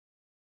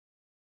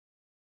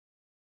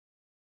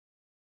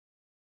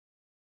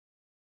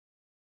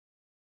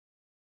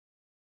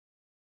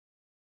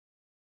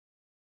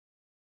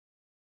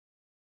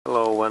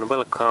Hello and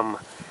welcome,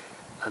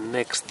 and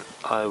next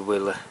I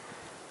will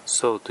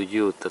show to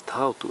you that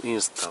how to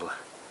install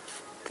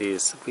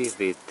these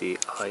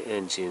VVT-i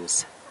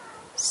engines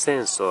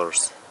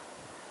sensors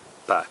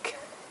back.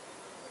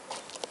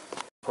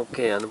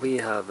 Okay, and we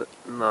have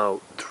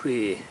now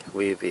 3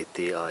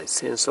 VVT-i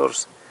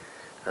sensors,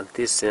 and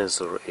this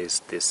sensor is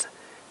this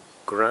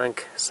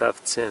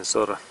crankshaft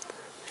sensor.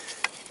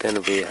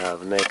 Then we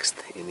have next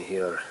in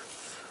here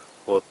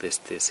what is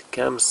this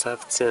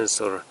camshaft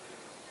sensor,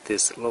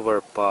 this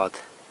lower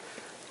part,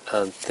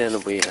 and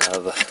then we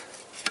have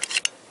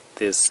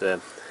this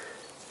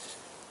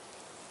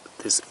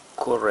this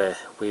core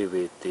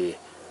VVT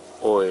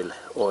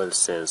oil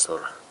sensor,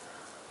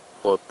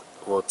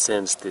 what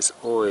sends this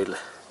oil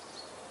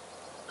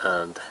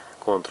and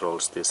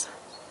controls this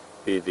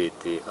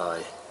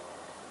VVT-i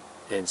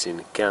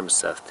engine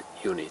camshaft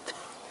unit.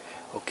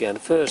 Okay,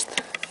 and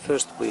first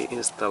we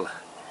install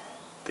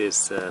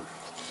this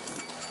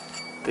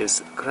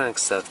this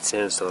crankshaft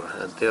sensor,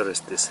 and there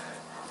is this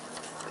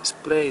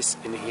place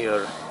in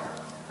here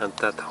and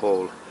that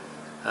hole,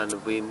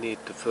 and we need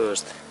to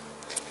first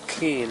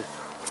clean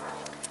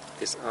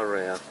this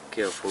area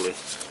carefully,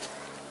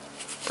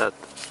 that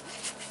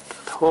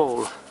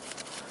hole,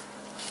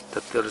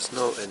 that there is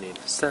no any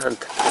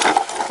sand,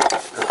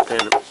 and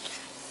then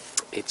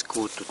it's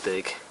good to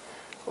take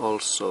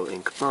also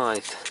a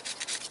knife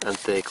and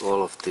take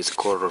all of these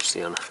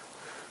corrosion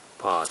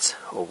parts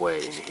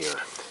away in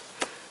here.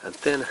 And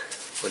then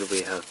when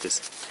we have this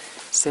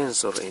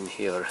sensor in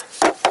here,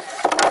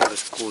 it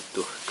is good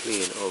to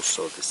clean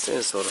also the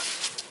sensor,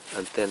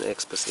 and then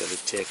especially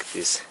check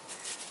this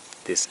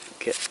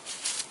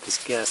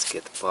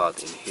gasket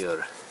part in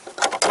here,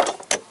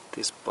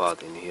 this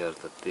part in here,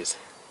 that this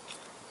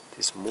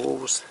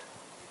moves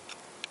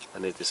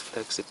and it is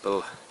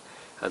flexible,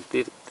 and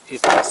if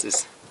this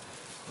is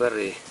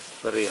very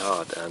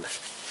hard and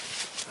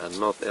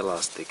not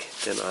elastic,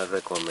 then I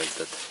recommend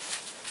that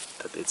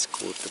it's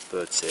good to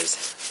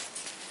purchase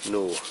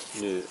new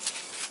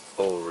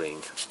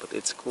O-ring, but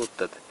it's good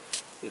that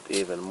it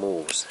even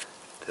moves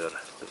there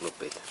a little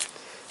bit.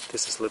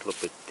 This is a little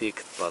bit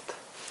thick, but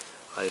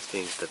I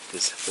think that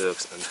this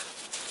works. And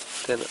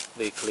then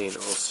we clean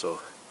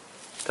also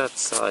that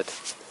side,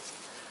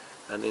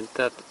 and in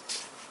that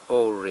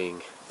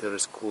O-ring there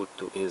is good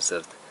to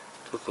insert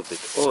a little bit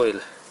oil,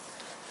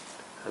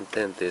 and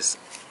then this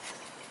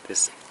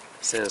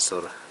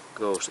sensor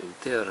goes in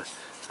there,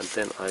 and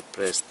then I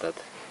press that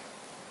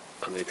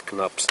and it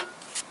snaps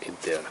in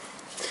there.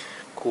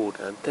 Good,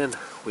 and then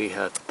we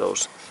had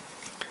those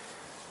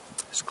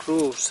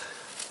screws.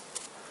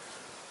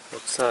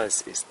 What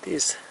size is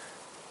this?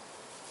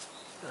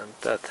 And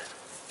that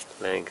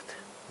length,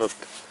 not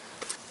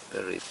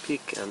very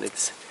big, and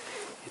it's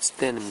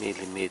 10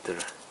 millimeter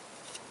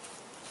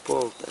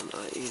bolt, and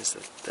I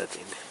insert that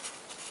in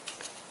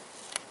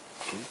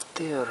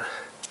there.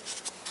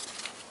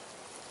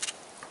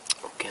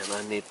 Okay, and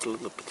I need to a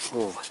little bit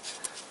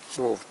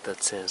move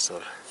that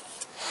sensor,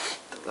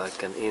 that I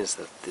can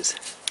insert this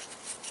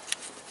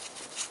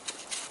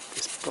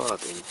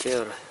part in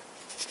there.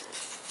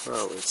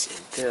 Now it's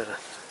in there,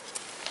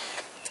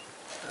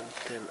 and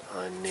then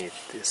I need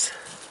this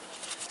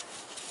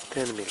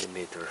 10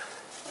 millimeter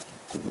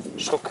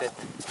socket,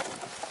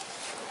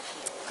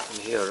 and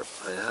here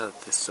I have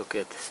this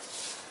socket,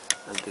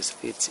 and this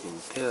fits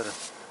in there.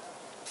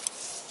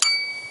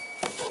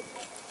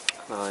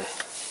 And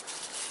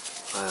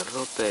I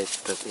rotate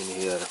that in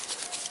here,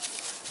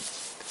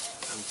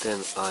 and then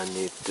I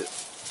need to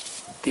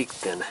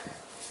tighten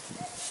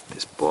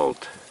this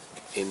bolt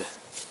in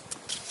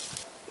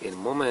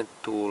moment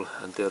tool,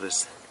 and there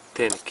is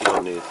 10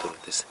 kilonewton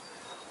this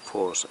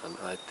force, and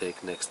I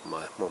take next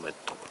my moment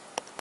tool.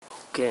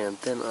 Okay, and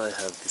then I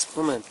have this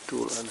moment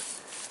tool, and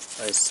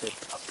I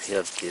set up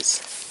here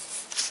this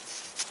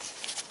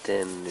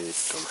 10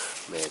 Newton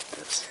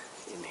meters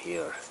in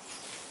here.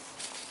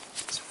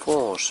 This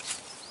force,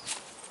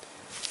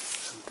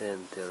 and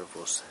then there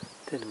was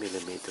 10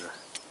 millimeter,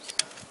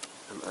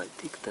 and I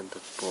tighten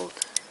that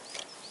bolt.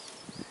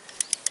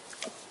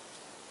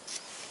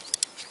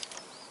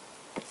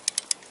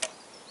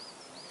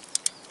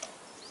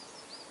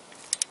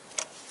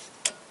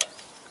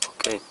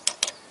 Okay,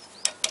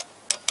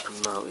 and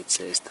now it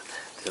says that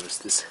there is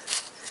this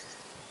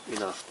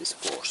enough this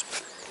force,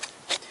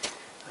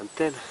 and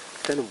then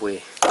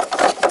we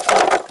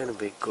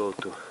go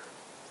to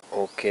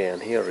okay,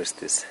 and here is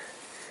this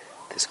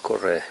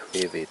core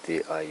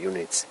VVT-i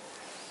units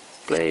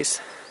place,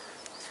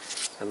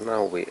 and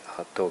now we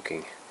are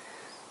talking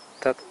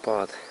that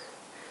part,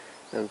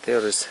 and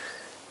there is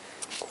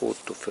good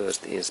to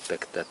first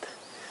inspect that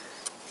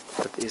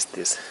is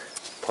this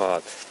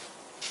part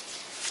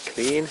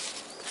clean.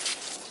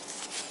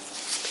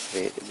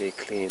 We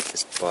clean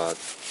this part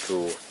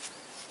through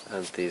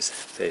and these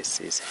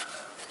faces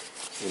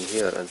in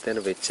here, and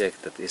then we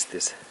check that is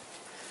this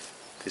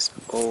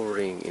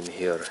O-ring in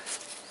here,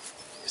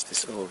 is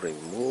this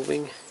O-ring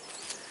moving?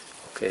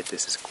 Okay,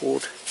 this is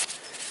good.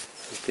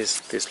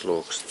 This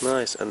looks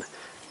nice, and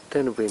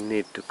then we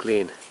need to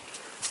clean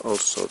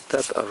also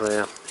that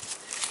area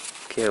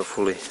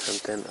carefully, and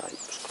then I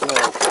use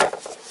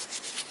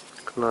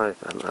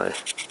knife and I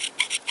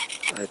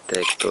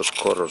take those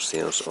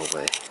corrosions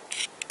away.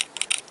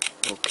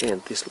 Okay,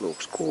 and this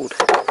looks good.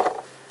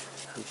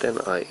 And then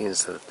I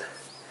insert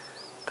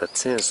that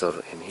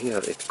sensor in here,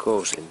 it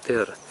goes in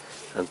there,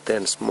 and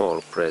then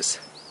small press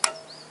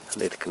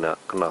and it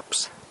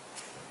knaps.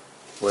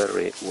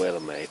 Very well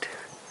made.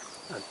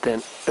 And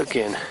then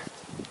again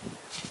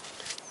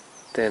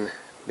 10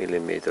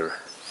 millimeter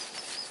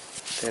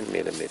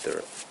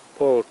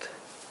bolt,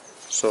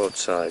 short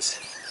size,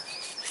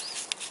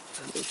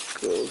 and it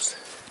goes,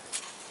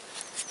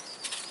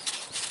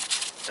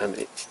 and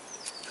it,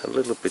 a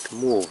little bit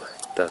move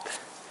that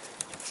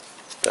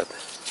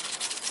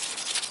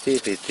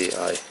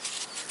VVT-i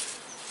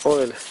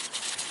oil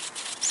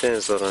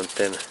sensor, and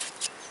then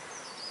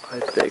I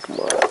take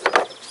my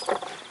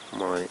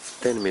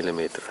 10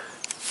 millimeter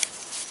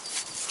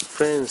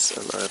flange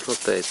and I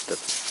rotate that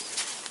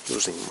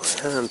using my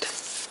hand.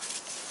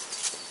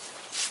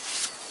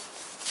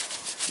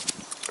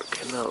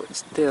 Okay, now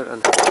it's there,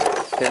 and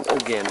then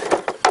again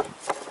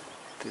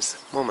this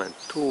moment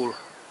tool,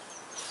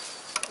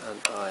 and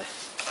I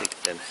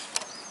thicken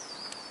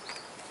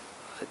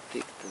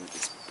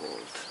this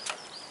bolt.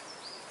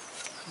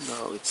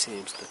 Now it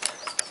seems that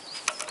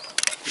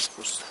this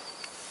was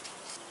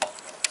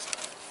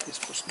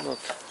not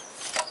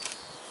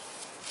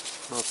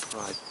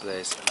right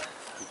place,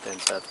 and then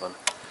that one.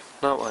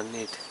 Now I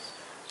need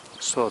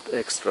short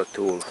extra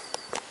tool.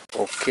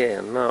 Okay,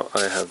 and now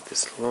I have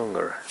this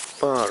longer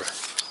bar.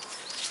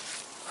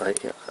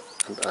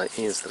 I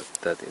insert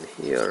that in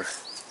here,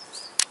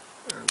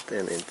 and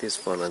then in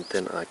this one, and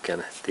then I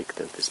can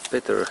thicken this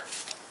better.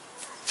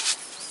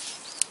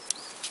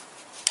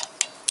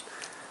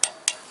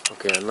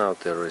 Okay, and now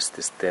there is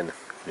this 10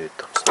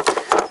 newtons.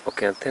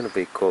 Okay, and then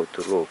we go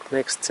to look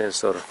next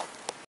sensor.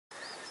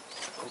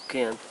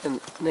 Okay, and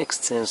then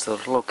next sensor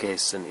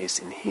location is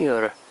in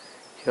here.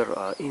 Here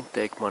are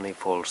intake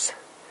manifolds,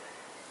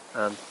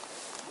 and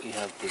we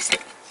have this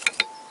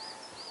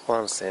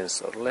one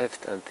sensor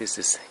left, and this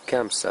is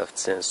camshaft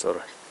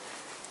sensor.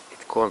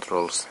 It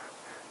controls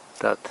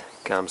that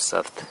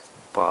camshaft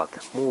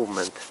path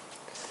movement,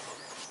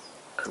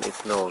 and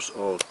it knows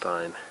all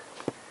time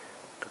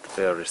that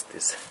where is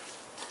this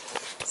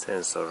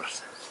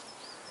sensors,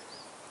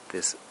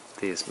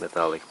 these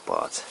metallic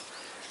parts.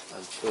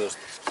 And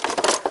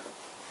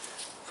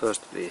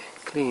first we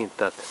clean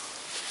that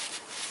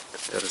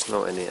there is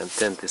no any, and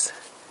then this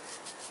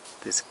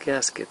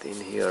gasket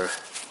in here,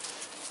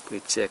 we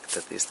check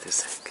that is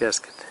this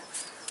gasket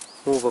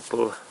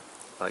movable,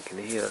 like in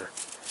here,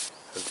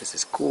 and this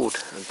is good,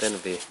 and then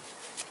we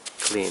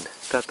clean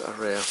that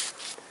area,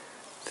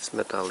 this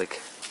metallic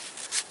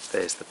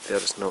face, that there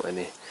is no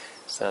any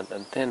sand,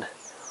 and then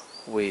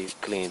we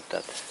clean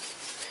that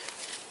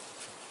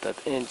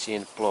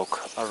engine block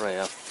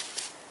area,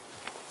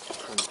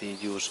 and we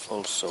use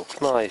also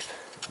knife.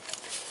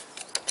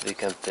 We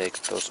can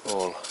take those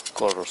all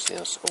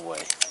corrosions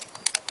away,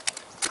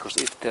 because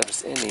if there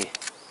is any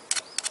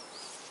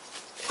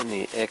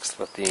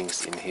extra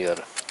things in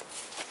here,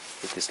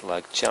 it is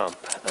like jump,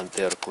 and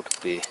there could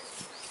be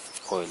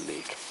oil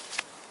leak.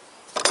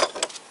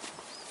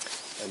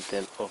 And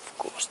then of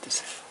course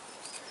this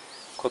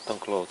cotton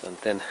cloth, and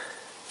then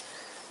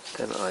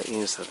I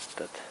insert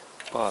that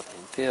part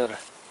in there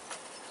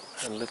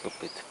and little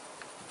bit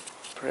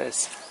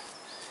press.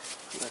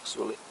 And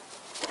actually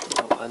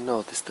now I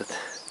noticed that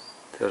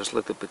there is a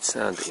little bit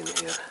sand in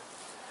here,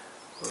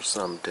 or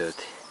some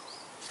dirty.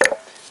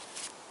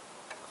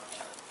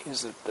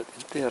 Insert that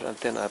in there, and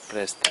then I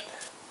press that,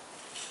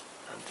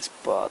 and this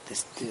part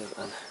is there,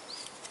 and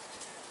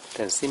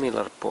then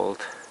similar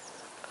bolt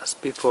as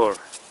before,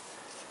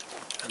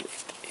 and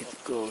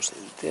it goes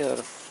in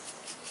there,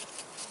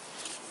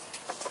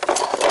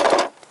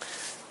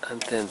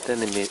 and then 10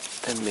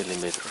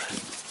 millimeter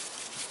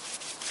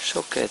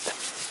socket,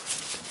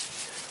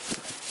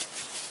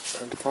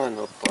 and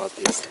final part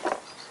is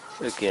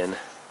again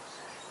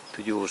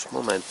to use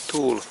moment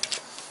tool,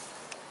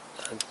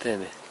 and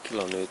 10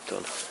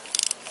 kilonewton.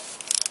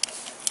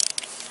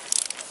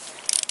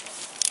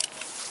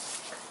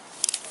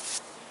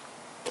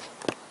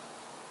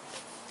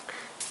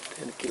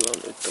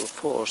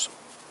 Force.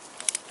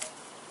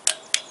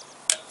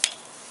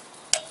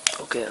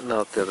 Okay,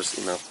 now there is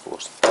enough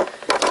force.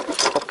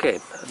 Okay,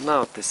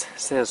 now this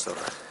sensor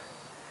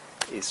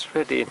is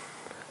ready,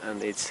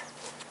 and it's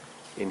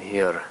in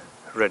here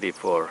ready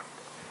for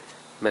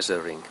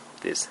measuring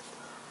this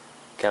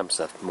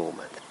camshaft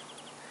movement.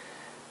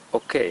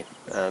 Okay,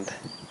 and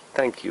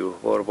thank you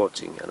for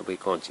watching, and we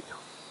continue.